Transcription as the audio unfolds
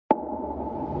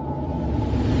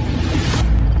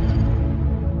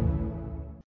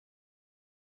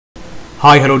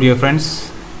Hi, hello dear friends.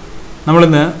 നമ്മൾ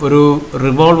ഇന്ന് ഒരു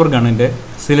റിവോൾവർ ഗണ്ണിൻ്റെ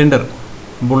സിലിണ്ടർ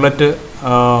ബുള്ളറ്റ്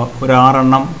ഒരു 6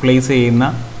 എണ്ണം പ്ലേസ് ചെയ്യുന്ന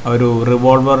ഒരു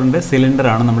റിവോൾവറിൻ്റെ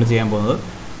സിലിണ്ടറാണ് നമ്മൾ ചെയ്യാൻ പോകുന്നത്.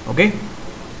 Okay,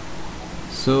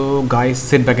 so guys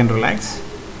sit back and relax.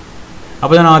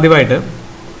 അപ്പോൾ ഞാൻ ആദ്യമായിട്ട്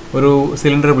ഒരു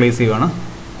സിലിണ്ടർ പ്ലേസ് ചെയ്യുകയാണ്.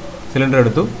 സിലിണ്ടർ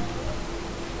എടുത്തു.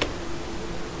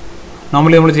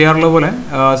 നോർമലി നമ്മൾ ചെയ്യാറുള്ള പോലെ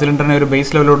സിലിണ്ടറിനെ ഒരു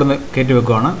ബേസ് ലെവലിലോട്ട് കയറ്റി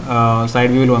വെക്കുകയാണ്.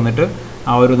 സൈഡ് വ്യൂവിൽ വന്നിട്ട്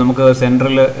ആ ഒരു നമുക്ക്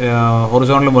സെൻട്രൽ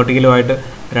ഹൊറിസോണ്ടലും വെർട്ടിക്കലുമായിട്ട്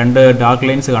രണ്ട് ഡാർക്ക്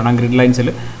ലൈൻസ് കാണാം ഗ്രിഡ് ലൈൻസിൽ.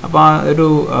 അപ്പോൾ ആ ഒരു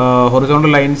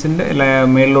ഹൊറിസോണ്ടൽ ലൈൻസിൻ്റെ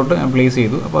മേളിലോട്ട് ഞാൻ പ്ലേസ്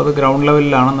ചെയ്തു. അപ്പോൾ അത് ഗ്രൗണ്ട്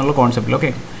ലെവലിലാണെന്നുള്ള കോൺസെപ്റ്റിൽ.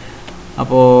 ഓക്കെ,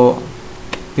 അപ്പോൾ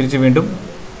തിരിച്ച് വീണ്ടും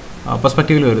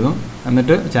പെർസ്പെക്റ്റീവിൽ വരുന്നു.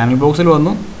 എന്നിട്ട് ചാനൽ ബോക്സിൽ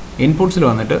വന്നു, ഇൻപുട്സിൽ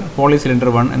വന്നിട്ട് പോളി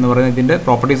സിലിണ്ടർ 1 എന്ന് പറയുന്ന ഇതിൻ്റെ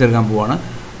പ്രോപ്പർട്ടീസ് എടുക്കാൻ പോവുകയാണ്.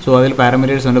 സോ അതിൽ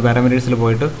പാരാമീറ്റേഴ്സ് ഉണ്ട്. പാരാമീറ്റേഴ്സിൽ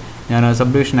പോയിട്ട് ഞാൻ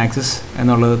സബ്ഡിവിഷൻ ആക്സിസ്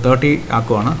എന്നുള്ളത് 30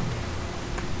 ആക്കുവാണ്.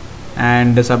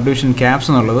 ആൻഡ് സബ്ഡിവിഷൻ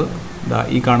ക്യാപ്സ് എന്നുള്ളത്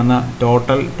ഈ കാണുന്ന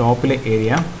ടോട്ടൽ ടോപ്പിലെ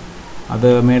ഏരിയ, അത്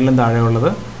മേളിലും താഴെയുള്ളത്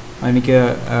എനിക്ക്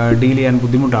ഡീൽ ചെയ്യാൻ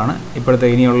ബുദ്ധിമുട്ടാണ് ഇപ്പോഴത്തെ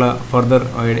ഇനിയുള്ള ഫർദർ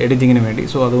എഡിറ്റിങ്ങിന് വേണ്ടി.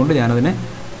 സോ അതുകൊണ്ട് ഞാനതിന്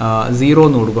 0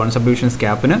 എന്ന് കൊടുക്കുകയാണ് സബ്ഡിവിഷൻസ്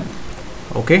ക്യാപ്പിന്.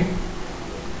 ഓക്കെ,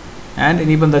 ആൻഡ്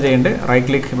ഇനിയിപ്പോൾ എന്താ ചെയ്യേണ്ടത്? റൈറ്റ്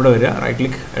ക്ലിക്ക് ഇവിടെ വരിക, റൈറ്റ്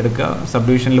ക്ലിക്ക് എടുക്കുക,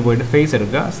 സബ്ഡിവിഷനിൽ പോയിട്ട് ഫേസ്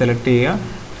എടുക്കുക, സെലക്ട് ചെയ്യുക,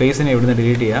 ഫേസിനെ ഇവിടുന്ന്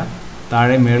ഡിലീറ്റ് ചെയ്യുക,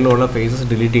 താഴെ മേളിലുള്ള ഫേസസ്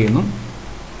ഡിലീറ്റ് ചെയ്യുന്നു.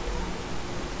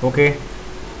 ഓക്കെ,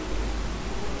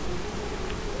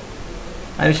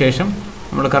 അതിനുശേഷം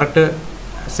നമ്മൾ കറക്റ്റ്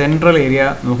സെൻട്രൽ ഏരിയ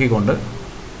നോക്കിക്കൊണ്ട്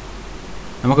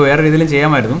നമുക്ക് വേറെ രീതിയിലും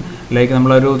ചെയ്യാമായിരുന്നു. ലൈക്ക്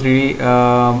നമ്മളൊരു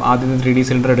ആദ്യത്തെ 3D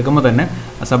സിലിണ്ടർ എടുക്കുമ്പോൾ തന്നെ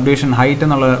സബ്ഡിവിഷൻ ഹൈറ്റ്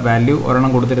എന്നുള്ള വാല്യൂ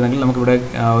ഒരെണ്ണം കൊടുത്തിരുന്നെങ്കിൽ നമുക്കിവിടെ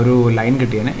ഒരു ലൈൻ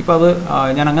കിട്ടിയേനെ. ഇപ്പോൾ അത്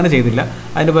ഞാൻ അങ്ങനെ ചെയ്തില്ല.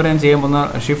 അതിൻ്റെ പകരം ഞാൻ ചെയ്യാൻ പോകുന്ന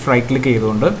ഷിഫ്റ്റ് റൈറ്റ് ക്ലിക്ക്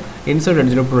ചെയ്തുകൊണ്ട് ഇൻസേർട്ട്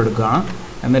എഡ്ജിലോട്ട് എടുക്കുകയാണ്.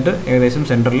 എന്നിട്ട് ഏകദേശം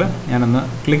സെൻറ്ററിൽ ഞാനൊന്ന്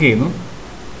ക്ലിക്ക് ചെയ്യുന്നു.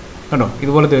 കണ്ടോ,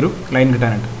 ഇതുപോലത്തെ ഒരു ലൈൻ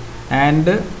കിട്ടാനായിട്ട്.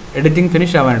 ആൻഡ് എഡിറ്റിംഗ്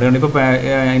ഫിനിഷ് ആവാനായിട്ട് കണ്ടു. ഇപ്പോൾ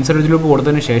ഇൻസേർട്ട് എഡ്ജിലോട്ട്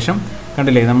കൊടുത്തതിന് ശേഷം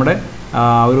കണ്ടില്ലേ നമ്മുടെ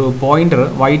ഒരു പോയിൻ്റർ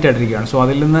വൈറ്റ് ആയിട്ടിരിക്കുകയാണ്. സോ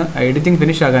അതിൽ നിന്ന് എഡിറ്റിംഗ്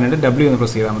ഫിനിഷ് ആകാനായിട്ട് W ഒന്ന്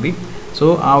പ്രസ് ചെയ്താൽ മതി. സോ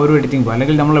ആ ഒരു എഡിറ്റിംഗ്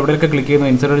അല്ലെങ്കിൽ നമ്മൾ എവിടെയൊക്കെ ക്ലിക്ക് ചെയ്യുന്നു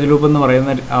ഇൻസേർട്ട് എഡ്ജ് ലൂപ്പ് എന്ന്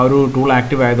പറയുന്ന ആ ഒരു ടൂൾ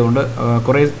ആക്റ്റീവ് ആയതുകൊണ്ട്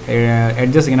കുറേ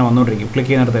എഡ്ജസ് ഇങ്ങനെ വന്നുകൊണ്ടിരിക്കും ക്ലിക്ക്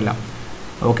ചെയ്യുന്നിടത്തെല്ലാം.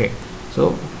 ഓക്കെ, സോ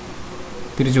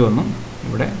തിരിച്ചു വന്നു.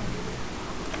 ഇവിടെ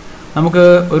നമുക്ക്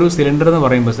ഒരു സിലിണ്ടർ എന്ന്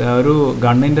പറയുമ്പോൾ ഒരു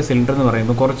ഗണ്ണിൻ്റെ സിലിണ്ടർ എന്ന്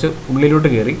പറയുമ്പോൾ കുറച്ച് ഉള്ളിലോട്ട്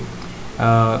കയറി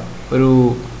ഒരു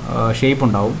ഷേപ്പ്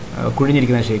ഉണ്ടാവും,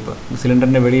 കുഴിഞ്ഞിരിക്കുന്ന ഷേപ്പ്.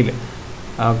 സിലിണ്ടറിൻ്റെ വെളിയിൽ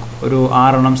ഒരു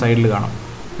 6 എണ്ണം സൈഡിൽ കാണും.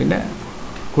 പിന്നെ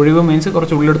കുഴിവ് മീൻസ്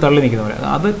കുറച്ച് ഉള്ളിലോട്ട് തള്ളി നിൽക്കുന്ന പോലെ.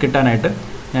 അത് കിട്ടാനായിട്ട്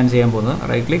ഞാൻ ചെയ്യാൻ പോകുന്നത്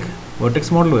റൈറ്റ് ക്ലിക്ക്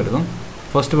വെർട്ടെക്സ് മോഡിൽ വരുന്നു.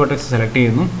 ഫസ്റ്റ് വെർട്ടെക്സ് സെലക്ട്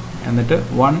ചെയ്യുന്നു. എന്നിട്ട്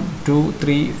 1 2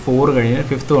 3 4 കഴിഞ്ഞ്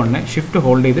 5th വണ്ണിനെ ഷിഫ്റ്റ്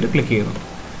ഹോൾഡ് ചെയ്തിട്ട് ക്ലിക്ക് ചെയ്യുന്നു.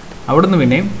 അവിടുന്ന്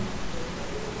പിന്നെയും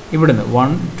ഇവിടുന്ന്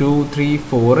 1 2 3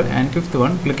 4 ആൻഡ് 5th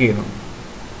വൺ ക്ലിക്ക് ചെയ്യുന്നു.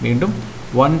 വീണ്ടും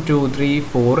 1 2 3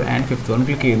 4 ആൻഡ് 5th വൺ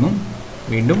ക്ലിക്ക് ചെയ്യുന്നു.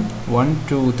 വീണ്ടും 1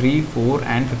 2 3 4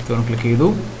 ആൻഡ് 5th വൺ ക്ലിക്ക് ചെയ്തു.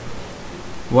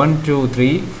 1 2 3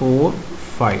 4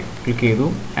 5 ക്ലിക്ക് ചെയ്തു.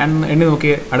 ആൻഡ് എണ്ണി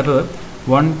നോക്കി അടുത്തത്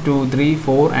 1 2 3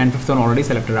 4 and 5th one already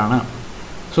selected ആണ്.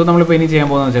 സോ നമ്മളിപ്പോൾ ഇനി ചെയ്യാൻ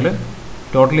പോകുന്നത് വെച്ചാൽ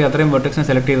ടോട്ടലി അത്രയും വെർട്ടെക്സിനെ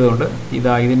സെലക്ട് ചെയ്തുകൊണ്ട്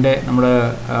ഇതിൻ്റെ നമ്മുടെ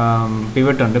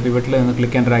പിവറ്റ് ഉണ്ട്. പിവറ്റിൽ നിന്ന്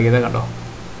ക്ലിക്ക് ആൻഡ് ഡ്രാഗ് ചെയ്താൽ കണ്ടോ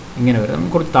ഇങ്ങനെ വരും.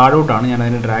 കുറച്ച് താഴോട്ടാണ് ഞാൻ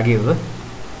അതിനെ ഡ്രാഗ് ചെയ്തത്,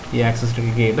 ഈ ആക്സസ്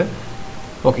ക്ലിക്ക് ചെയ്ത്.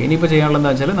 ഓക്കെ, ഇനിയിപ്പോൾ ചെയ്യാനുള്ളത്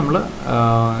എന്താ വെച്ചാൽ നമ്മൾ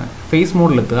ഫേസ്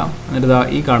മോഡിലെത്തുക. എന്നിട്ട്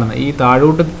ഈ കാണുന്ന ഈ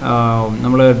താഴോട്ട്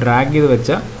നമ്മൾ ഡ്രാഗ് ചെയ്ത്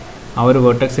വെച്ച ആ ഒരു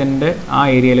വെർട്ടെക്സിൻ്റെ ആ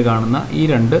ഏരിയയിൽ കാണുന്ന ഈ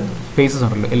 2 ഫേസസ്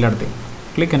ഉണ്ടല്ലോ എല്ലായിടത്തെയും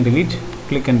click and delete,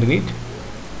 click and delete,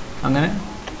 അങ്ങനെ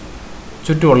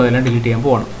ചുറ്റുമുള്ളതെല്ലാം ഡിലീറ്റ് ചെയ്യാൻ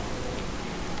പോവാണ്.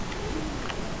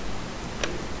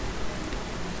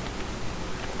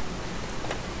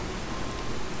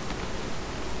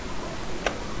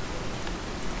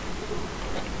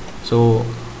 സോ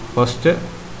ഫസ്റ്റ്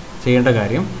ചെയ്യേണ്ട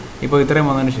കാര്യം ഇപ്പോൾ ഇത്രയും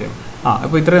വന്നതിന് ശേഷം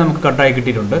ഇപ്പോൾ ഇത്രയും നമുക്ക് കട്ടായി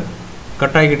കിട്ടിയിട്ടുണ്ട്.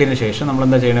 കട്ടായി കിട്ടിയതിന് ശേഷം നമ്മൾ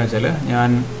എന്താ ചെയ്യണമെന്ന് വെച്ചാൽ ഞാൻ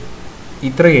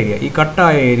ഇത്ര ഏരിയ, ഈ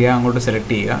കട്ടായ ഏരിയ അങ്ങോട്ട്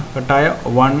സെലക്ട് ചെയ്യുക. കട്ടായ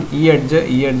 1 ഈ എഡ്ജ്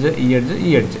ഈ എഡ്ജ് ഈ എഡ്ജ് ഈ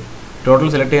എഡ്ജ് ടോട്ടൽ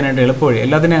സെലക്ട് ചെയ്യാനായിട്ട് എളുപ്പവഴി.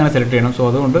 എല്ലാത്തിനെയും അങ്ങനെ സെലക്ട് ചെയ്യണം. സോ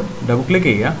അതുകൊണ്ട് ഡബിൾ ക്ലിക്ക്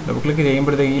ചെയ്യുക. ഡബിൾ ക്ലിക്ക്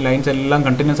ചെയ്യുമ്പോഴത്തേക്ക് ഈ ലൈൻസ് എല്ലാം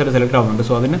കണ്ടിന്യൂസ് ആയിട്ട് സെലക്ട് ആവുന്നുണ്ട്.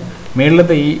 സോ അതിന്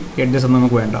മേളിലത്തെ ഈ എഡ്ജസ് ഒന്നും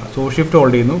നമുക്ക് വേണ്ട. സോ ഷിഫ്റ്റ്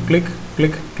ഹോൾഡ് ചെയ്യുന്നു, ക്ലിക്ക്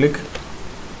ക്ലിക്ക് ക്ലിക്ക്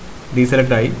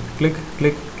ഡീസെലക്ട് ആയി, ക്ലിക്ക്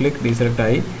ക്ലിക്ക് ക്ലിക്ക് ഡീസെലക്ട്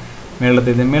ആയി.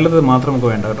 മേളത്തത് മാത്രം നമുക്ക്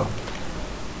വേണ്ട കേട്ടോ.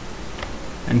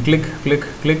 And click click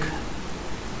click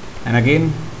and again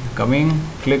coming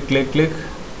click click click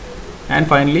and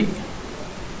finally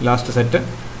last set.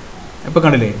 ഇപ്പോൾ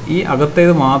കണ്ടില്ലേ ഈ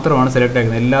അകത്തേത് മാത്രമാണ് സെലക്ട്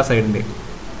ആക്കുന്നത് എല്ലാ സൈഡിൻ്റെയും,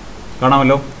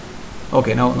 കാണാമല്ലോ.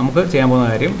 ഓക്കെ, നമുക്ക് ചെയ്യാൻ പോകുന്ന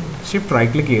കാര്യം ഷിഫ്റ്റ്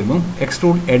റൈറ്റ് ക്ലിക്ക് ചെയ്യുന്നു,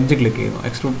 എക്സ്ട്രൂഡ് എഡ്ജ് ക്ലിക്ക് ചെയ്യുന്നു.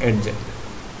 എക്സ്ട്രൂഡ് എഡ്ജ്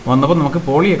വന്നപ്പോൾ നമുക്ക്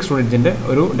പോളി എക്സ്ട്രൂഡ് എഡ്ജിൻ്റെ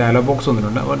ഒരു ഡയലോഗ് ബോക്സ്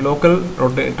വന്നിട്ടുണ്ട്. അപ്പോൾ ലോക്കൽ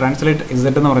ട്രാൻസ്ലേറ്റ് Z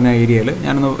എന്ന് പറഞ്ഞ ഏരിയയിൽ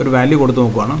ഞാനൊന്ന് ഒരു വാല്യൂ കൊടുത്ത്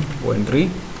നോക്കുകയാണ്. 0.3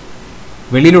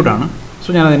 വെളിയിലോട്ടാണ്. സോ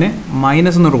ഞാനതിനെ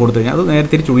മൈനസ് എന്നോട് കൊടുത്തു കഴിഞ്ഞാൽ അത് നേരെ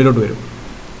തിരിച്ചുള്ളിലോട്ട് വരും.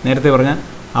 നേരത്തെ പറഞ്ഞാൽ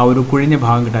ആ ഒരു കുഴിഞ്ഞ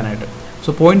ഭാഗം കിട്ടാനായിട്ട്. സോ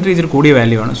 0.3 ഇച്ചിരി കൂടിയ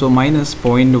വാല്യൂ ആണ്. സോ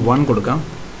 -0.1 കൊടുക്കാം.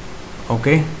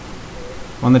 ഓക്കെ,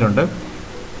 വന്നിട്ടുണ്ട്.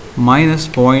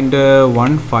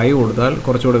 -0.15 കൊടുത്താൽ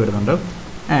കുറച്ചുകൂടെ വരുന്നുണ്ട്.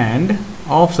 ആൻഡ്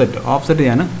ഓഫ്സെറ്റ്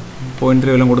ഞാൻ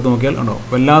 0.3 എല്ലാം കൊടുത്ത് നോക്കിയാൽ ഉണ്ടോ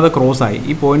വല്ലാതെ ക്രോസ് ആയി.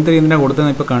 ഈ 0.3 എന്തിനാണ്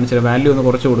കൊടുത്തതെന്ന് ഇപ്പോൾ കാണിച്ചില്ല. വാല്യൂ ഒന്ന്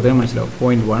കുറച്ച് കൊടുത്താൽ മനസ്സിലാവും.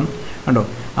 0.1 കണ്ടോ,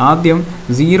 ആദ്യം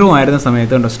 0 ആയിരുന്ന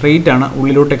സമയത്ത് കണ്ടോ സ്ട്രെയിറ്റ് ആണ്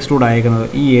ഉള്ളിലോട്ട് എക്സ്ട്രൂഡ് ആയിരിക്കുന്നത്.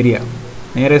 ഈ ഏരിയ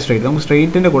നേരെ സ്ട്രെയിറ്റ്. നമുക്ക്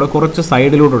സ്ട്രെയിറ്റിൻ്റെ കൂടെ കുറച്ച്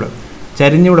സൈഡിലൂടെ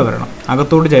ചരിഞ്ഞൂടെ വരണം.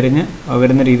 അകത്തോട്ട് ചരിഞ്ഞ്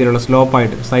വരുന്ന രീതിയിലുള്ള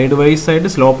സ്ലോപ്പായിട്ട്, സൈഡ് വൈസ് ആയിട്ട്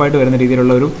സ്ലോപ്പായിട്ട് വരുന്ന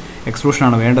രീതിയിലുള്ള ഒരു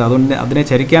എക്സ്ട്രൂഷനാണ് വേണ്ടത്. അതുകൊണ്ട് അതിനെ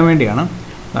ചരിക്കാൻ വേണ്ടിയാണ്.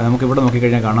 നമുക്കിവിടെ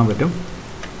നോക്കിക്കഴിഞ്ഞാൽ കാണാൻ പറ്റും.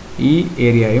 ഈ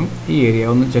ഏരിയയും ഈ ഏരിയ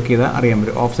ഒന്ന് ചെക്ക് ചെയ്താൽ അറിയാൻ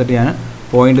പറ്റും. ഓഫ്സെറ്റ് ഞാൻ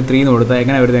 0.3 എന്ന് കൊടുത്താൽ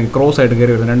എങ്ങനെ വരുന്നത്, ക്രോസ് ആയിട്ട്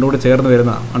കയറി വരുന്നത്, രണ്ടും കൂടി ചേർന്ന്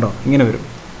വരുന്നതാണ് കണ്ടോ, ഇങ്ങനെ വരും.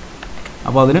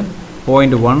 അപ്പോൾ അതിന്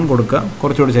 0.1 കൊടുക്കുക,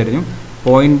 കുറച്ചുകൂടി ചരിഞ്ഞു.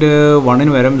 0.1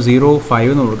 പകരം 0.5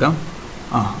 എന്ന് കൊടുക്കാം.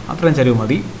 അത്രയും ചരിവ്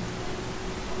മതി.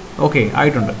 ഓക്കെ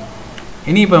ആയിട്ടുണ്ട്.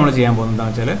 ഇനിയിപ്പോൾ നമ്മൾ ചെയ്യാൻ പോകുന്നത്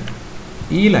എന്താണെന്ന് വെച്ചാൽ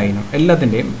ഈ ലൈനും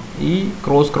എല്ലാത്തിൻ്റെയും ഈ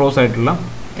ക്രോസ് ആയിട്ടുള്ള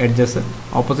എഡ്ജസ്,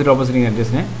 ഓപ്പോസിറ്റ്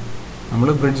എഡ്ജസിനെ നമ്മൾ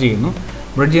ബ്രിഡ്ജ് ചെയ്യുന്നു.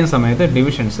 ബ്രിഡ്ജ് ചെയ്യുന്ന സമയത്ത്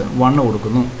ഡിവിഷൻസ് 1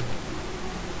 കൊടുക്കുന്നു.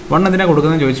 1 എന്തിനാണ്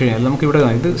കൊടുക്കുന്നതെന്ന് ചോദിച്ചു കഴിഞ്ഞാൽ നമുക്കിവിടെ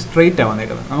ഇത് സ്ട്രെയിറ്റ്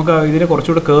ആവാന്നേക്കുന്നത്. നമുക്ക് ഇതിന്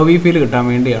കുറച്ചുകൂടെ കർവി ഫീൽ കിട്ടാൻ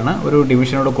വേണ്ടിയാണ് ഒരു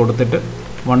ഡിവിഷനോട് കൊടുത്തിട്ട്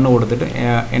 1 കൊടുത്തിട്ട്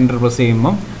എൻ്റർ പ്രസ്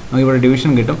ചെയ്യുമ്പം നമുക്കിവിടെ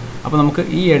ഡിവിഷൻ കിട്ടും. അപ്പോൾ നമുക്ക്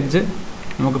ഈ എഡ്ജ്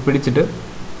നമുക്ക് പിടിച്ചിട്ട്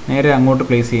നേരെ അങ്ങോട്ട്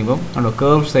പ്ലേസ് ചെയ്യുമ്പം കണ്ടോ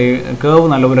കേർവ്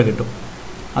നല്ലപോലെ കിട്ടും.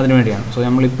 അതിന് വേണ്ടിയാണ്. സോ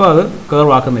നമ്മളിപ്പോൾ അത്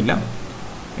കേർവ് ആക്കുന്നില്ല,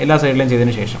 എല്ലാ സൈഡിലും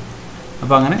ചെയ്തതിന് ശേഷം.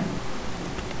 അപ്പോൾ അങ്ങനെ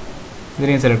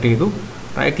ഇതിനെയും സെലക്ട് ചെയ്തു.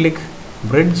 Right click,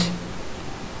 bridge,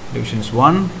 divisions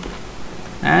 1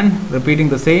 and repeating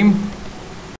the same.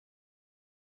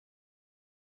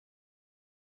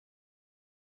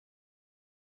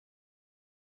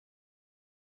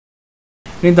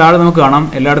 ഇനി താഴെ നമുക്ക് കാണാം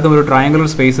എല്ലായിടത്തും ഒരു ട്രയാങ്കുലർ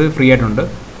സ്പേസ് ഫ്രീ ആയിട്ടുണ്ട്,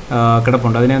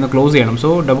 കിടപ്പുണ്ട്. അതിനെ ഒന്ന് ക്ലോസ് ചെയ്യണം. സോ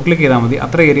ഡബിൾ ക്ലിക്ക് ചെയ്താൽ മതി.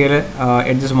 അത്ര ഏരിയയിൽ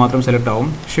എഡ്ജസ് മാത്രം സെലക്ട് ആവും.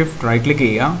 ഷിഫ്റ്റ് റൈറ്റ് ക്ലിക്ക്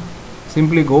ചെയ്യുക,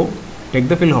 simply go take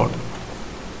the fill whole.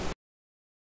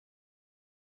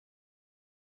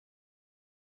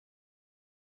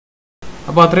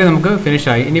 അപ്പോൾ അത്രയും നമുക്ക്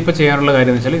ഫിനിഷായി. ഇനിയിപ്പോൾ ചെയ്യാനുള്ള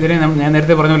കാര്യം എന്ന് വെച്ചാൽ ഇതിനെ ഞാൻ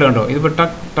നേരത്തെ പറഞ്ഞ പോലെ കണ്ടോ, ഇതിപ്പോൾ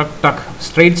ടക്ക്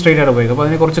സ്ട്രെയിറ്റ് ആയിട്ട് പോയി. അപ്പോൾ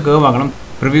അതിനെ കുറച്ച് കേർവ് ആക്കണം.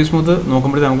 പ്രിവ്യൂ സ്മൂത്ത്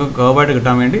നോക്കുമ്പോഴേ നമുക്ക് കേർവായിട്ട്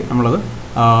കിട്ടാൻ വേണ്ടി നമ്മളത്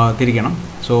തിരിക്കണം.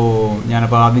 സോ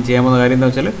ഞാനപ്പോൾ ആദ്യം ചെയ്യാൻ പോകുന്ന കാര്യം എന്താ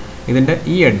വെച്ചാൽ ഇതിൻ്റെ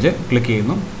ഈ എഡ്ജ് ക്ലിക്ക്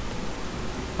ചെയ്യുന്നു,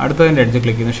 അടുത്തതിൻ്റെ എഡ്ജ്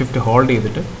ക്ലിക്ക് ചെയ്യുന്നു, ഷിഫ്റ്റ് ഹോൾഡ്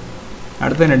ചെയ്തിട്ട്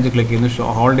അടുത്തതിൻ്റെ എഡ്ജ് ക്ലിക്ക് ചെയ്യുന്നു,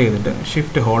 ഹോൾഡ് ചെയ്തിട്ട്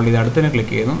ഷിഫ്റ്റ് ഹോൾഡ് ചെയ്ത് അടുത്തതിനെ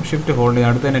ക്ലിക്ക് ചെയ്യുന്നു, ഷിഫ്റ്റ് ഹോൾഡ് ചെയ്ത്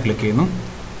അടുത്തതിനെ ക്ലിക്ക് ചെയ്യുന്നു,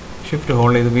 ഷിഫ്റ്റ്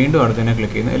ഹോൾഡ് ചെയ്ത് വീണ്ടും അടുത്തതിനെ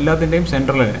ക്ലിക്ക് ചെയ്യുന്നു. എല്ലാത്തിൻ്റെയും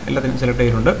സെൻറ്ററിൽ എല്ലാത്തിനും സെലക്ട്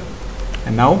ചെയ്തിട്ടുണ്ട്.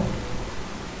 നൗ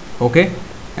ഓക്കെ,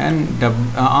 ഞാൻ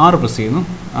 6 പ്രസ് ചെയ്യുന്നു.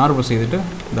 6 പ്രസ് ചെയ്തിട്ട്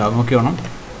ഇതാ നോക്കി വേണം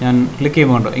ഞാൻ ക്ലിക്ക്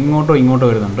ചെയ്യുമ്പോൾ കണ്ടോ ഇങ്ങോട്ടോ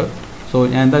വരുന്നുണ്ട്. സോ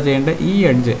ഞാൻ എന്താ ചെയ്യേണ്ടത്, ഈ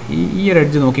ഒരു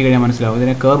എഡ്ജ് നോക്കി കഴിഞ്ഞാൽ മനസ്സിലാവും.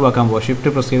 ഇതിനെ കേർവ് ആക്കാൻ പോകാം. ഷിഫ്റ്റ്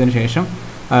പ്രസ് ചെയ്തതിന് ശേഷം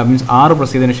മീൻസ് 6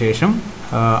 പ്രസ് ചെയ്തതിന് ശേഷം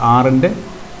 6ൻ്റെ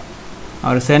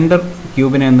ഒരു സെൻറ്റർ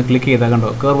ക്യൂബിനെ ഒന്ന് ക്ലിക്ക് ചെയ്താൽ കണ്ടോ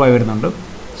കേർവായി വരുന്നുണ്ട്.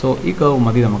 സോ ഈ കേർവ്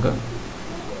മതി നമുക്ക്.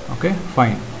 Okay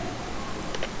fine.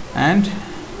 And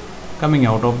coming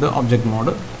out of the object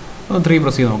mode ഒന്ന് 3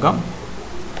 പ്രസ് ചെയ്ത് നോക്കാം.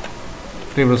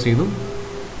 3 പ്രസ് ചെയ്തു,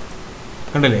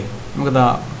 കണ്ടില്ലേ നമുക്കിതാ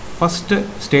ഫസ്റ്റ്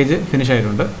സ്റ്റേജ് ഫിനിഷ്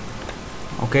ആയിട്ടുണ്ട്.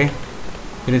 ഓക്കെ,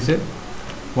 തിരിച്ച്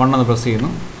 1 ഒന്ന് പ്രസ് ചെയ്യുന്നു.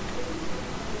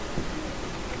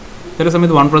 ചില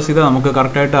സമയത്ത് 1 പ്രസ് ചെയ്താൽ നമുക്ക്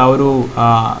കറക്റ്റായിട്ട് ആ ഒരു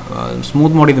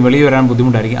സ്മൂത്ത് മോഡിൽ നിന്ന് വെളിയിൽ വരാൻ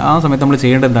ബുദ്ധിമുട്ടായിരിക്കും. ആ സമയത്ത് നമ്മൾ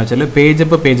ചെയ്യേണ്ടത് എന്താ വെച്ചാൽ പേജ്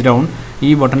അപ്പ് പേജ് ഡൗൺ ഈ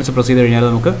ബട്ടൺസ് പ്രസ് ചെയ്ത് കഴിഞ്ഞാൽ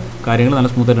നമുക്ക് കാര്യങ്ങൾ നല്ല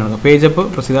സ്മൂത്തായിട്ട് നടക്കും. പേജ് അപ്പ്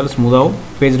പ്രസ് ചെയ്താൽ സ്മൂത്ത് ആവും,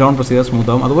 പേജ് ഡൗൺ പ്രസ് ചെയ്താൽ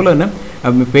സ്മൂത്ത് ആവും. അതുപോലെ തന്നെ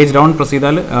പേജ് ഡൗൺ പ്രസ്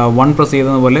ചെയ്താൽ 1 പ്രസ്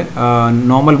ചെയ്തതുപോലെ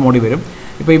നോർമൽ മോഡിൽ വരും.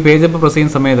 ഇപ്പോൾ ഈ പേജ് അപ്പ് പ്രസ്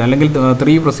ചെയ്യുന്ന സമയത്ത് അല്ലെങ്കിൽ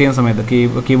 3 പ്രസ് ചെയ്യുന്ന സമയത്ത്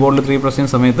കീബോർഡിൽ 3 പ്രസ്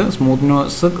ചെയ്യുന്ന സമയത്ത്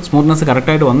സ്മൂത്ത്നെസ്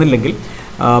കറക്റ്റായിട്ട് വന്നില്ലെങ്കിൽ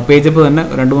പേജ് അപ്പ് തന്നെ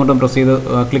 2-3 പ്രസ് ചെയ്ത്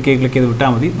ക്ലിക്ക് ചെയ്ത്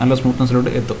വിട്ടാൽ മതി, നല്ല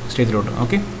സ്മൂത്ത്നെസ്സിലോട്ട് എത്തും സ്റ്റേജിലോട്ട്.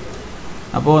 ഓക്കെ,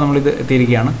 അപ്പോൾ നമ്മളിത്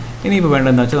എത്തിയിരിക്കുകയാണ്. ഇനിയിപ്പോൾ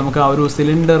വേണ്ടത് എന്താ വെച്ചാൽ നമുക്ക് ആ ഒരു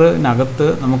സിലിണ്ടറിനകത്ത്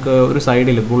നമുക്ക് ഒരു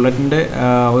സൈഡിൽ ബുള്ളറ്റിൻ്റെ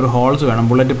ഒരു ഹോൾസ് വേണം.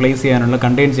 ബുള്ളറ്റ് പ്ലേസ് ചെയ്യാനുള്ള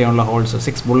കണ്ടെയ്ൻ ചെയ്യാനുള്ള ഹോൾസ്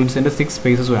 6 ബുള്ളറ്റ്സിൻ്റെ 6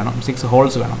 സ്പേസസ് വേണം, 6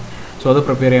 ഹോൾസ് വേണം. സോ അത്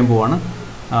പ്രിപ്പയർ ചെയ്യാൻ പോവാണ്.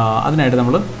 അതിനായിട്ട്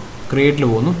നമ്മൾ ക്രിയേറ്റിൽ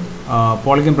പോകുന്നു,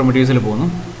 പോളിഗൺ പ്രിമിറ്റീവ്സിൽ പോകുന്നു.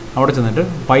 അവിടെ ചെന്നിട്ട്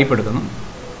പൈപ്പ് എടുക്കുന്നു.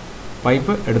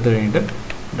 പൈപ്പ് എടുത്തു കഴിഞ്ഞിട്ട്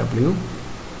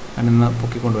അതിനൊന്ന്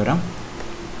പൊക്കിക്കൊണ്ടുവരാം.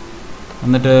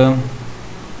 എന്നിട്ട്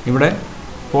ഇവിടെ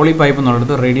പോളി പൈപ്പ്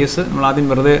എന്നുള്ളത് റേഡിയസ് നമ്മൾ ആദ്യം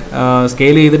വെറുതെ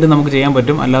സ്കെയിൽ ചെയ്തിട്ട് നമുക്ക് ചെയ്യാൻ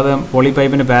പറ്റും. അല്ലാതെ പോളി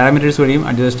പൈപ്പിൻ്റെ പാരാമീറ്റേഴ്സ് വഴിയും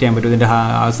അഡ്ജസ്റ്റ് ചെയ്യാൻ പറ്റും ഇതിൻ്റെ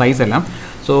സൈസ് എല്ലാം.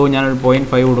 സോ ഞാനൊരു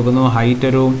 0.5 കൊടുക്കുന്നു.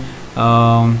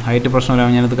 ഹൈറ്റ് പ്രശ്നമില്ല,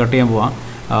 ഞാനത് കട്ട് ചെയ്യാൻ പോവാം.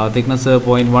 തിക്നെസ്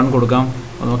 0.1 കൊടുക്കാം.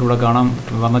 നമുക്കിവിടെ കാണാം,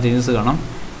 വന്ന ചേഞ്ചസ് കാണാം.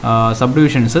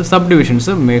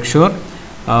 സബ്ഡിവിഷൻസ് മേക്ക് ഷുവർ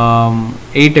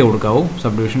 8 കൊടുക്കാവൂ.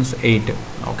 സബ്ഡിവിഷൻസ് 8.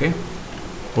 ഓക്കെ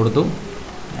കൊടുത്തു.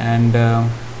 ആൻഡ്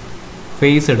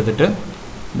ഫേസ് എടുത്തിട്ട്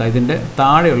ഇതിൻ്റെ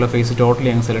താഴെയുള്ള ഫേസ് ടോട്ടലി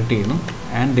അങ്ങ് സെലക്ട് ചെയ്യുന്നു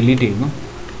ആൻഡ് ഡിലീറ്റ് ചെയ്യുന്നു.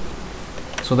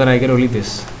 So that I can only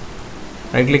this.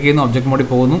 Right click ചെയ്യുന്നു, ഒബ്ജക്റ്റ് മോഡിൽ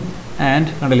പോകുന്നു. ആൻഡ്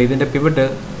കണ്ടില്ലേ ഇതിൻ്റെ പിവറ്റ്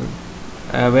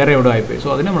വേറെ എവിടെ ആയിപ്പോയി. സോ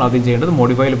അതിന് നമ്മൾ ആദ്യം ചെയ്യേണ്ടത്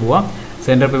മോഡിഫൈയിൽ പോവാം,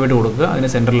 സെൻറ്റർ പിവറ്റ് കൊടുക്കുക, അതിനെ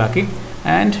സെൻറ്ററിലാക്കി.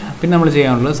 ആൻഡ് പിന്നെ നമ്മൾ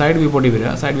ചെയ്യാനുള്ളത് സൈഡ് വ്യൂ പോട്ടി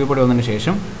വരിക. സൈഡ് വ്യൂ പോട്ടി വന്നതിന്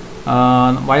ശേഷം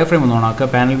വയർ ഫ്രെയിം ഒന്ന് ഓണാക്കുക.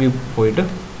 പാനൽ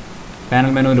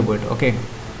മെനുവിൽ പോയിട്ട് ഓക്കെ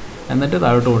എന്നിട്ട്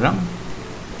താഴോട്ട് വീഴാം.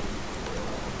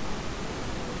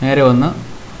 നേരെ വന്ന്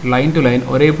ലൈൻ ടു ലൈൻ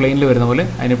ഒരേ പ്ലെയിനിൽ വരുന്ന പോലെ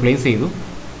അതിനെ പ്ലേസ് ചെയ്തു.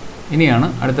 ഇനിയാണ്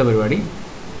അടുത്ത പരിപാടി.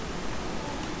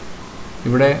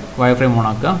 ഇവിടെ വയർ ഫ്രെയിം ഓൺ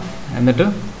ആക്കുക. എന്നിട്ട്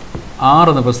R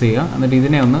ഒന്ന് പ്രസ് ചെയ്യുക. എന്നിട്ട്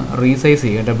ഇതിനെ ഒന്ന് റീസൈസ്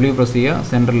ചെയ്യുക. W പ്രസ് ചെയ്യുക.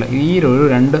 സെൻറ്ററിൽ ഈ ഒരു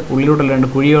ഉള്ളിലോട്ടുള്ള 2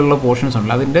 കുഴിയുള്ള പോർഷൻസ്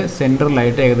ഉണ്ട്, അതിൻ്റെ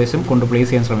സെൻറ്ററിലായിട്ട് ഏകദേശം കൊണ്ട് പ്ലേസ്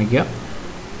ചെയ്യാൻ ശ്രമിക്കുക.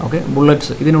 ഓക്കെ,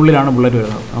 ബുള്ളറ്റ്സ് ഇതിനുള്ളിലാണ് ബുള്ളറ്റ്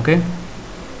വരുന്നത്. ഓക്കെ,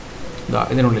 ഇതാ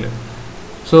ഇതിനുള്ളിൽ.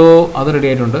 സോ അത് റെഡി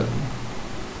ആയിട്ടുണ്ട്.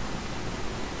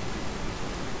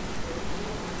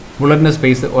 ബുള്ളറ്റിൻ്റെ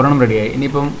സ്പേസ് ഒരെണ്ണം റെഡിയായി.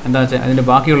 ഇനിയിപ്പം എന്താ വെച്ചാൽ അതിൻ്റെ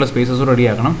ബാക്കിയുള്ള സ്പേസസ്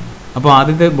റെഡിയാക്കണം. അപ്പോൾ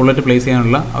ആദ്യത്തെ ബുള്ളറ്റ് പ്ലേസ്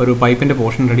ചെയ്യാനുള്ള ഒരു പൈപ്പിൻ്റെ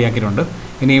പോർഷൻ റെഡിയാക്കിയിട്ടുണ്ട്.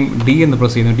 ഇനിയും D എന്ന്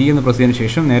പ്രസ് ചെയ്യുന്നു. D എന്ന് പ്രസ് ചെയ്തതിന്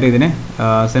ശേഷം നേരെ ഇതിനെ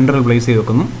സെൻറ്ററിൽ പ്ലേസ് ചെയ്ത്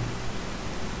വെക്കുന്നു.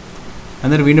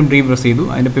 എന്നിട്ട് വീണ്ടും D പ്രസ് ചെയ്തു.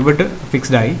 അതിൻ്റെ പിവറ്റ്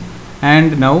ഫിക്സ്ഡ് ആയി.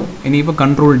 ആൻഡ് നൗ ഇനിയിപ്പോൾ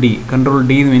കൺട്രോൾ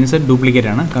D മീൻസ് ഡ്യൂപ്ലിക്കേറ്റ്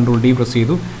ആണ്. കൺട്രോൾ D പ്രസ്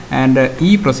ചെയ്തു. ആൻഡ്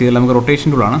E പ്രസ് ചെയ്താൽ നമുക്ക് റൊട്ടേഷൻ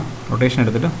ടൂളാണ്. റൊട്ടേഷൻ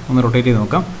എടുത്തിട്ട് ഒന്ന് റൊട്ടേറ്റ് ചെയ്ത്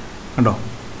നോക്കാം. കണ്ടോ,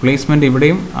 പ്ലേസ്മെൻറ്റ്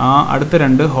ഇവിടെയും ആ അടുത്ത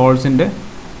 2 ഹോൾസിൻ്റെ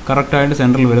കറക്റ്റായിട്ട്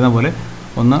സെൻറ്ററിൽ വരുന്ന പോലെ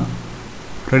ഒന്ന്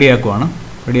റെഡിയാക്കുവാണ്.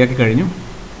 റെഡിയാക്കി കഴിഞ്ഞു.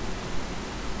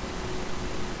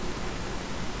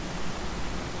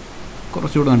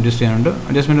 കുറച്ചുകൂടെ അഡ്ജസ്റ്റ് ചെയ്യാനുണ്ട്.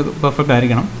 അഡ്ജസ്റ്റ്മെൻറ്റ് പെർഫെക്റ്റ്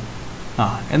ആയിരിക്കണം.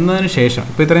 എന്നതിന് ശേഷം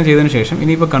ഇപ്പോൾ ഇത്രയും ചെയ്തതിന് ശേഷം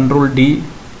ഇനിയിപ്പോൾ കൺട്രോൾ D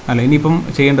ഇനിയിപ്പം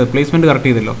ചെയ്യേണ്ടത് പ്ലേസ്മെൻറ്റ് കറക്റ്റ്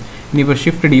ചെയ്തല്ലോ. ഇനിയിപ്പോൾ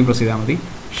ഷിഫ്റ്റ് D പ്രസ് ചെയ്താൽ മതി.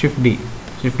 ഷിഫ്റ്റ്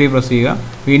D പ്രസ് ചെയ്യുക.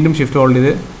 വീണ്ടും ഷിഫ്റ്റ് ഹോൾഡ്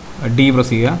ചെയ്ത് D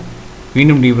പ്രസ് ചെയ്യുക.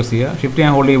 വീണ്ടും D പ്രസ് ചെയ്യുക. ഷിഫ്റ്റ്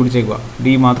ഞാൻ ഹോൾഡ് ചെയ്ത് പിടിച്ചേക്കുക.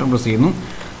 D മാത്രം പ്രസ് ചെയ്യുന്നു.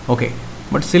 ഓക്കെ,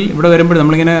 ബട്ട് സ്റ്റിൽ ഇവിടെ വരുമ്പോൾ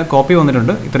നമ്മളിങ്ങനെ കോപ്പി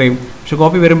വന്നിട്ടുണ്ട് ഇത്രയും. പക്ഷെ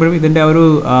കോപ്പി വരുമ്പോഴും ഇതിൻ്റെ ഒരു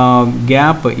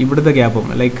ഗ്യാപ്പ്, ഇവിടുത്തെ ഗ്യാപ്പും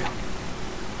ലൈക്ക്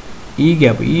ഈ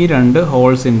ഗ്യാപ്പ്, ഈ 2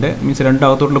 ഹോൾസിൻ്റെ മീൻസ് 2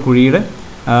 അകത്തോട്ടുള്ള കുഴിയുടെ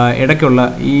ഇടയ്ക്കുള്ള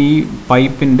ഈ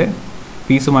പൈപ്പിൻ്റെ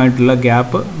പീസുമായിട്ടുള്ള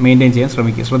ഗ്യാപ്പ് മെയിൻറ്റെയിൻ ചെയ്യാൻ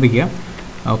ശ്രദ്ധിക്കുക.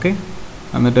 ഓക്കെ,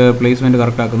 എന്നിട്ട് പ്ലേസ്മെൻറ്റ്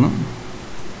കറക്റ്റ് ആക്കുന്നു.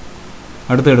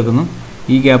 അടുത്തെടുക്കുന്നു.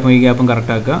 ഈ ഗ്യാപ്പും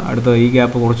കറക്റ്റ് ആക്കുക. അടുത്ത ഈ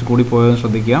ഗ്യാപ്പ് കുറച്ച് കൂടി പോയതെന്ന്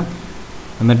ശ്രദ്ധിക്കുക.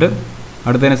 എന്നിട്ട്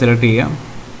അടുത്തതിനെ സെലക്ട് ചെയ്യുക.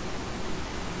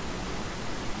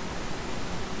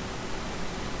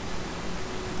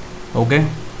 ഓക്കെ,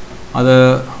 അത്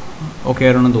ഓക്കെ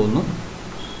ആയിരുന്നെന്ന് തോന്നുന്നു.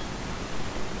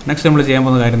 നെക്സ്റ്റ് നമ്മൾ ചെയ്യാൻ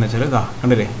പോകുന്ന കാര്യം എന്ന് വെച്ചാൽ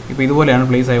കണ്ടില്ലേ, ഇപ്പോൾ ഇതുപോലെയാണ്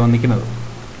പ്ലേസ് ആയി വന്നിരിക്കുന്നത്.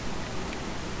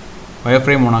 വയർ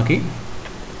ഫ്രെയിം ഓണാക്കി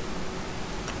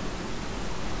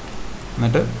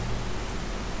എന്നിട്ട്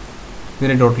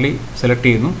ഇതിനെ ടോട്ടലി സെലക്ട്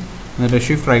ചെയ്യുന്നു. എന്നിട്ട്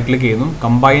ഷിഫ്റ്റ് റൈറ്റ് ക്ലിക്ക് ചെയ്യുന്നു.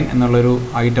 കമ്പൈൻ എന്നുള്ളൊരു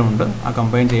ഐറ്റം ഉണ്ട്. ആ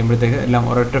കമ്പൈൻ ചെയ്യുമ്പോഴത്തേക്ക് എല്ലാം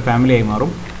ഒരൊറ്റ ഫാമിലി ആയി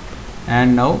മാറും.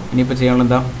 ആൻഡ് നൗ ഇനിയിപ്പോൾ ചെയ്യാനുള്ള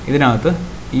എന്താ, ഇതിനകത്ത്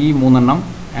ഈ 3 എണ്ണം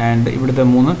ആൻഡ് ഇവിടുത്തെ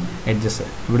 3 എഡ്ജസ്,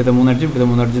 ഇവിടുത്തെ 3 എഡ്ജും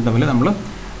തമ്മിൽ നമ്മൾ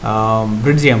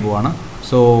ബ്രിഡ്ജ് ചെയ്യാൻ പോവാണ്.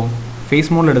 സോ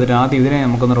ഫേസ് മോഡിൽ എടുത്തിട്ട് ആദ്യം ഇതിനെ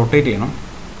നമുക്കൊന്ന് റൊട്ടേറ്റ് ചെയ്യണം.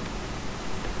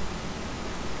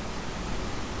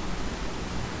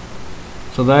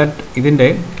 സോ ദാറ്റ് ഇതിൻ്റെ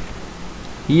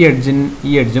ഈ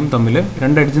എഡ്ജും തമ്മിൽ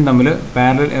 2 എഡ്ജും തമ്മിൽ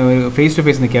പാരലൽ ഫേസ് ടു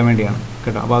ഫേസ് നിൽക്കാൻ വേണ്ടിയാണ്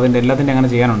കേട്ടോ. അപ്പോൾ അതിൻ്റെ എല്ലാത്തിൻ്റെ അങ്ങനെ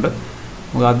ചെയ്യാനുണ്ട്.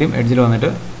 നമുക്ക് ആദ്യം എഡ്ജിൽ വന്നിട്ട്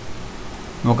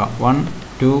നോക്കാം. 1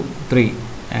 2 3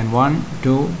 ആൻഡ് 1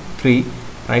 2 3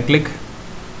 റൈറ്റ് ക്ലിക്ക്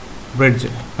ബ്രിഡ്ജ്.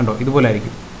 കണ്ടോ, ഇതുപോലെ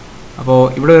ആയിരിക്കും. അപ്പോൾ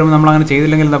ഇവിടെ വരുമ്പോൾ നമ്മൾ അങ്ങനെ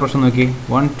ചെയ്തില്ലെങ്കിൽ എന്താ പ്രശ്നം നോക്കി.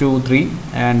 1 2 3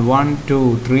 ആൻഡ് 1 2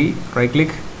 3 റൈറ്റ്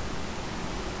ക്ലിക്ക്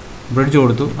ബ്രിഡ്ജ്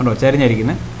കൊടുത്തു. കണ്ടോ,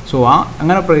 ചരിഞ്ഞായിരിക്കുന്നത്. സോ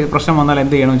അങ്ങനെ പ്രശ്നം വന്നാൽ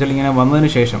എന്ത് ചെയ്യണം വെച്ചാൽ, ഇങ്ങനെ വന്നതിന്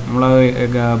ശേഷം നമ്മൾ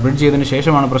ബ്രിഡ്ജ് ചെയ്തതിന്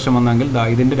ശേഷമാണ് പ്രശ്നം വന്നതെങ്കിൽ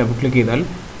ഇതിൻ്റെ ഡബിൾ ക്ലിക്ക് ചെയ്താൽ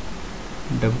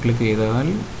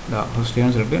ഫസ്റ്റ്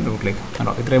ചെയ്യാൻ സെലക്ട് ചെയ്യാം. Double click.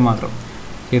 കണ്ടോ, ഇത്രയും മാത്രം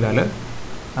ചെയ്താൽ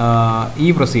ഈ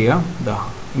പ്രസ് ചെയ്യുക.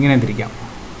 ഇങ്ങനെ തിരിക്കാം.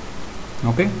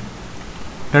 ഓക്കെ,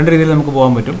 2 രീതിയിൽ നമുക്ക്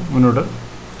പോകാൻ പറ്റും മുന്നോട്ട്.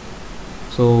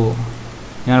 സോ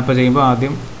ഞാനിപ്പോൾ ചെയ്യുമ്പോൾ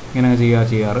ആദ്യം ഇങ്ങനെ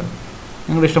ചെയ്യാറ്.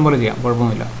 നിങ്ങളുടെ ഇഷ്ടം പോലെ ചെയ്യാം,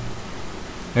 കുഴപ്പമൊന്നുമില്ല.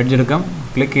 എഡ്ജ് എടുക്കാം,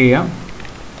 ക്ലിക്ക് ചെയ്യാം,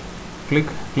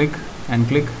 click click and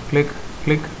click click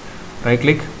click right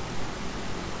click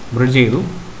bridge ചെയ്തു.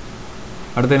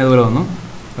 അടുത്തതിന് ഇതുപോലെ വന്നു,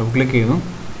 ഡബിൾ ക്ലിക്ക് ചെയ്യുന്നു.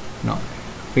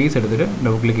 ഫേസ് എടുത്തിട്ട്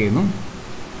ഡബിൾ ക്ലിക്ക് ചെയ്യുന്നു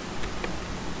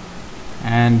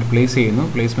ആൻഡ് പ്ലേസ് ചെയ്യുന്നു.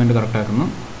 പ്ലേസ്മെൻറ്റ് കറക്റ്റ് ആക്കുന്നു.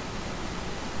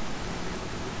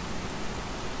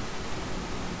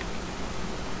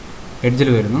 എഡ്ജിൽ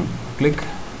വരുന്നു, click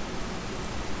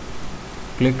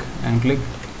click and click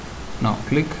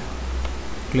click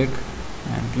click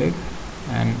and click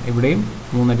and ഇവിടെയും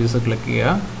 3 എഡ്ജസ് ക്ലിക്ക്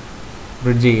ചെയ്യുക,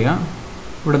 ബ്രിഡ്ജ് ചെയ്യുക.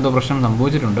 ഇവിടെ എന്തോ പ്രശ്നം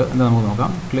സംഭവിച്ചിട്ടുണ്ട്, എന്താ നമുക്ക്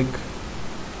നോക്കാം. Click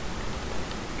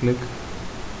click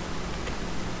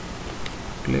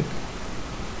click.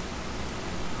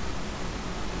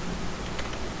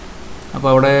 അപ്പോൾ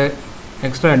അവിടെ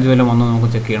എക്സ്ട്രാ എഡ്ജ് വല്ലതും വന്നോ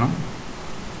നമുക്ക് ചെക്ക് ചെയ്യണം.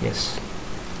 യെസ്,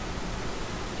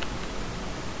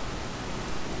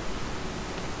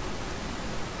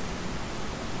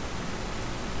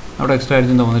 അവിടെ എക്സ്ട്രാ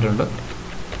എഡ്ജ് എന്തോ വന്നിട്ടുണ്ട്.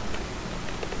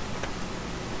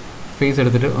 ഫേസ്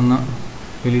എടുത്തിട്ട് ഒന്ന്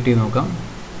ഡിലീറ്റ് ചെയ്ത് നോക്കാം.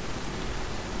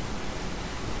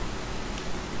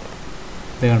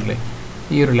 ഇത് കണ്ടില്ലേ,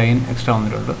 ഈ ഒരു ലൈൻ എക്സ്ട്രാ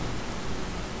വന്നിട്ടുണ്ട്.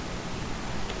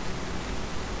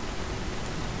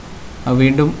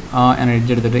 വീണ്ടും ഞാൻ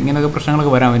എഡ്ജ് എടുത്തിട്ട് ഇങ്ങനെയൊക്കെ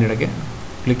പ്രശ്നങ്ങളൊക്കെ വരാൻ വേണ്ടി ഇടയ്ക്ക്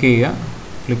ക്ലിക്ക്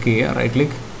ചെയ്യുക റൈറ്റ്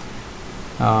ക്ലിക്ക്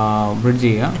ബ്രിഡ്ജ്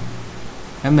ചെയ്യുക.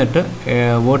 എന്നിട്ട്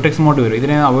വേർട്ടെക്സ് മോഡ് വരും.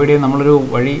 ഇതിനെ അവോയ്ഡ് ചെയ്യാൻ നമ്മളൊരു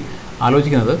വഴി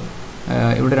ആലോചിക്കുന്നത്,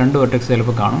 ഇവിടെ 2 വെർട്ടെക്സ്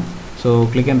ചിലപ്പോൾ കാണും. സോ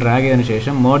ക്ലിക്ക് ആൻഡ് ഡ്രാഗ് ചെയ്തതിന്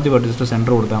ശേഷം മെർജ് വെർട്ടെക്സ് ടു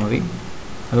സെൻറ്റർ കൊടുത്താൽ മതി.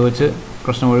 അത് വെച്ച്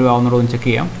പ്രശ്നം ഒഴിവാകുന്നുണ്ടോ എന്ന് ചെക്ക്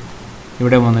ചെയ്യാം.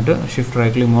 ഇവിടെ വന്നിട്ട് shift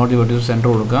right click merge vertex to centre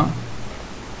കൊടുക്കാം.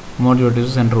 മെർജ് വെർട്ടെക്സ്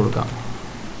ടു സെൻറ്റർ കൊടുക്കാം.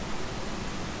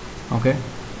 ഓക്കെ,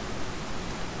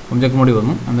 ഒബ്ജക്റ്റ് മോഡിൽ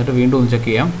വന്നു. എന്നിട്ട് വീണ്ടും ഒന്ന് ചെക്ക്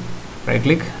ചെയ്യാം. Right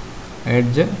click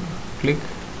edge click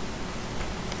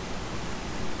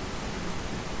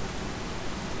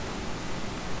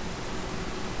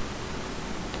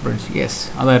bridge. Yes,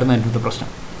 അതായിരുന്നു എൻ്റെ അടുത്ത പ്രശ്നം.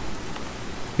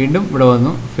 വീണ്ടും ഇവിടെ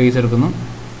വന്നു, ഫേസ് എടുക്കുന്നു,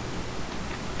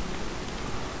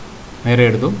 നേരെ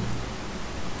എടുത്തു,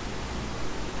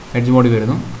 എഡ്ജ് മോഡിൽ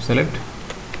വരുന്നു, സെലക്ട്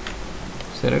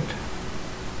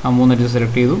ആ 3 എഡ്ജ്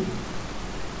സെലക്ട് ചെയ്തു.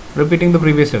 റിപ്പീറ്റിംഗ് ദ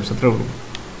പ്രീവിയസ് സ്റ്റെപ്സ്, അത്രേ ഉള്ളൂ.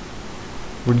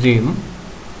 ബ്രിഡ്ജ് ചെയ്യുന്നു,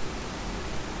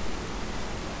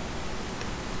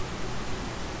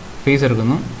 ഫേസ്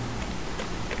എടുക്കുന്നു,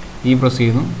 പ്രസ്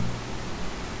ചെയ്യുന്നു,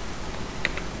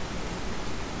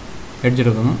 എഡ്ജ്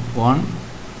എടുക്കുന്നു, 1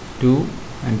 2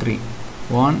 and 3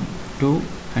 1 2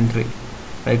 and 3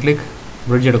 right click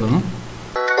bridge എടുക്കുന്നു,